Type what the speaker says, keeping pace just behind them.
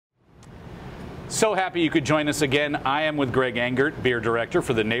So happy you could join us again. I am with Greg Engert, beer director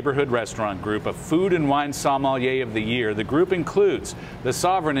for the Neighborhood Restaurant Group, a food and wine sommelier of the year. The group includes the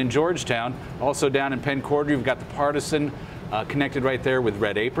Sovereign in Georgetown. Also down in Penn Quarter, you've got the Partisan connected right there with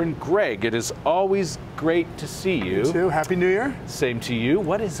Red Apron. Greg, it is always great to see you. You too. Happy New Year. Same to you.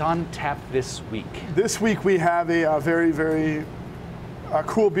 What is on tap this week? This week we have a very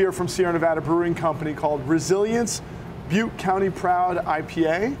cool beer from Sierra Nevada Brewing Company called Resilience Butte County Proud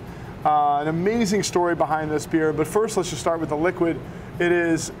IPA. An amazing story behind this beer, but first let's just start with the liquid. It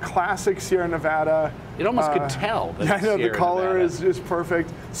is classic Sierra Nevada. It almost could tell. That yeah, I know, Sierra the color Nevada. is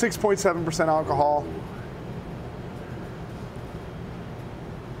perfect. 6.7% alcohol.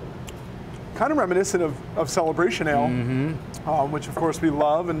 Kind of reminiscent of Celebration Ale, which of course we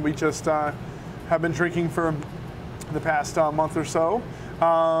love, and we just have been drinking for the past month or so.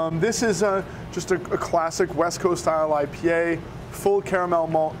 This is just a classic West Coast style IPA. Full caramel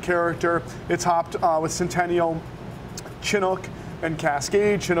malt character. It's hopped with Centennial, Chinook, and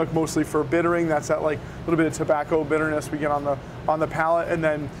Cascade. Chinook mostly for bittering. That's that like little bit of tobacco bitterness we get on the palate, and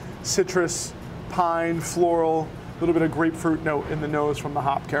then citrus, pine, floral, a little bit of grapefruit note in the nose from the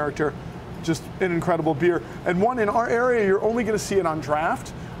hop character. Just an incredible beer, and one in our area you're only going to see it on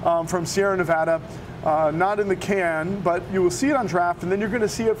draft from Sierra Nevada. Not in the can, but you will see it on draft, and then you're going to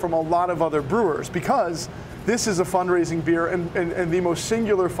see it from a lot of other brewers, because this is a fundraising beer and the most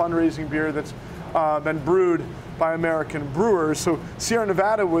singular fundraising beer that's been brewed by American brewers. So Sierra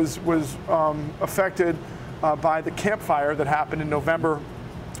Nevada was affected by the campfire that happened in November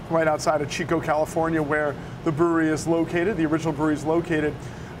right outside of Chico, California, where the brewery is located, the original brewery is located.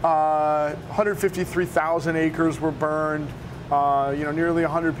 153,000 acres were burned. Nearly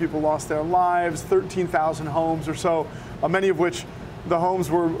 100 people lost their lives, 13,000 homes or so, many of which the homes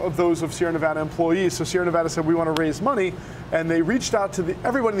were of those of Sierra Nevada employees. So Sierra Nevada said, we want to raise money, and they reached out to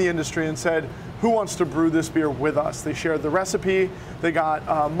everyone in the industry and said, who wants to brew this beer with us? They shared the recipe. They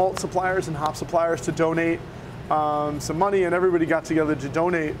got malt suppliers and hop suppliers to donate some money, and everybody got together to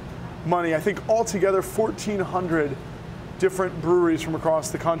donate money. I think altogether 1,400 different breweries from across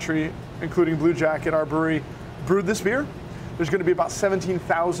the country, including Blue Jacket, our brewery, brewed this beer. There's going to be about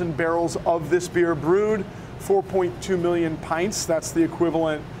 17,000 barrels of this beer brewed, 4.2 million pints, that's the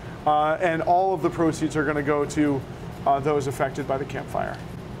equivalent, and all of the proceeds are going to go to those affected by the campfire.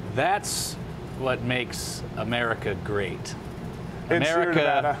 That's what makes America great. In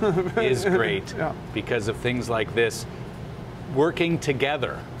America is great because of things like this working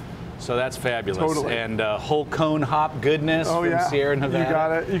together. So that's fabulous. Totally. And whole cone hop goodness from Sierra Nevada. You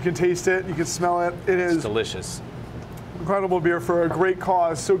got it. You can taste it. You can smell it. It's delicious. Incredible beer for a great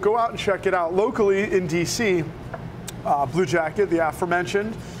cause. So go out and check it out. Locally in DC, Blue Jacket, the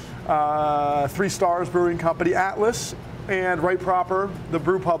aforementioned, 3 Stars Brewing Company, Atlas, and Right Proper, the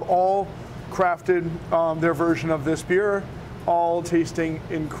brew pub, all crafted their version of this beer, all tasting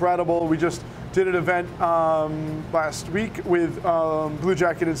incredible. We just did an event last week with Blue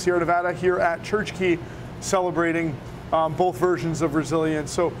Jacket in Sierra Nevada here at Church Key, celebrating both versions of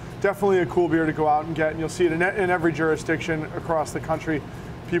Resilience. So definitely a cool beer to go out and get, and you'll see it in every jurisdiction across the country.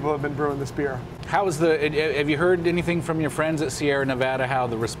 People have been brewing this beer. How is have you heard anything from your friends at Sierra Nevada, how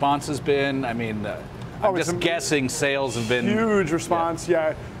the response has been? I mean, I'm just guessing sales have been... Huge response,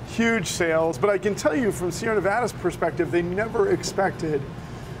 yeah, huge sales. But I can tell you from Sierra Nevada's perspective, they never expected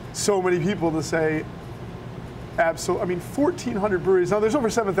so many people to say, absolutely. I mean, 1,400 breweries. Now, there's over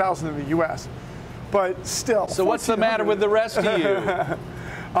 7,000 in the U.S., but still. So what's the matter with the rest of you?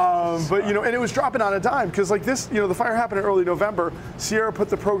 But and it was dropping on a dime, because like this, the fire happened in early November. Sierra put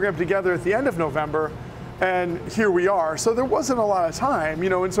the program together at the end of November, and here we are. So there wasn't a lot of time,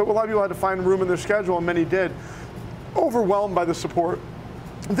 and so a lot of people had to find room in their schedule, and many did. Overwhelmed by the support.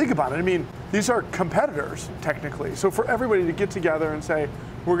 And think about it. I mean, these are competitors technically. So for everybody to get together and say,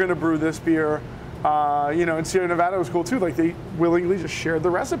 we're going to brew this beer. And Sierra Nevada was cool too. Like, they willingly just shared the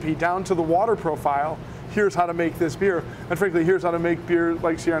recipe down to the water profile. Here's how to make this beer, and frankly, here's how to make beer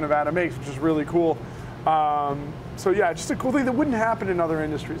like Sierra Nevada makes, which is really cool. So yeah, just a cool thing that wouldn't happen in other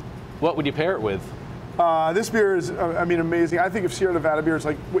industries. What would you pair it with? This beer is, amazing. I think of Sierra Nevada beer as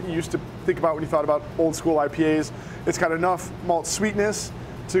like what you used to think about when you thought about old school IPAs. It's got enough malt sweetness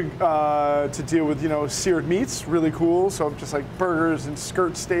to deal with seared meats, really cool. So just like burgers and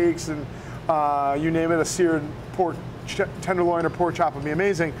skirt steaks and you name it, a seared pork tenderloin or pork chop would be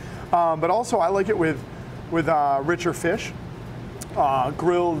amazing. But also I like it with richer fish,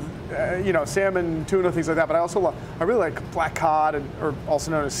 grilled, salmon, tuna, things like that. But I really like black cod, or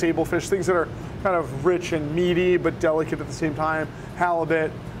also known as sable fish, things that are kind of rich and meaty but delicate at the same time.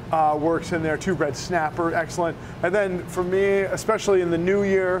 Halibut works in there too. Red snapper, excellent. And then for me, especially in the new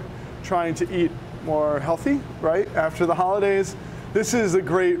year, trying to eat more healthy, right, after the holidays, this is a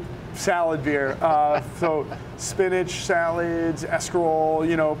great salad beer. So spinach salads, escarole,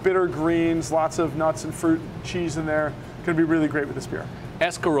 you know, bitter greens, lots of nuts and fruit, cheese in there. Going to be really great with this beer.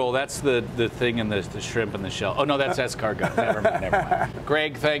 Escarole, that's the thing in the shrimp and the shell. Oh no, that's escargot. Never mind.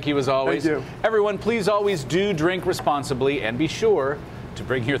 Greg, thank you as always. Thank you. Everyone, please always do drink responsibly and be sure to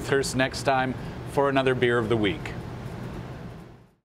bring your thirst next time for another beer of the week.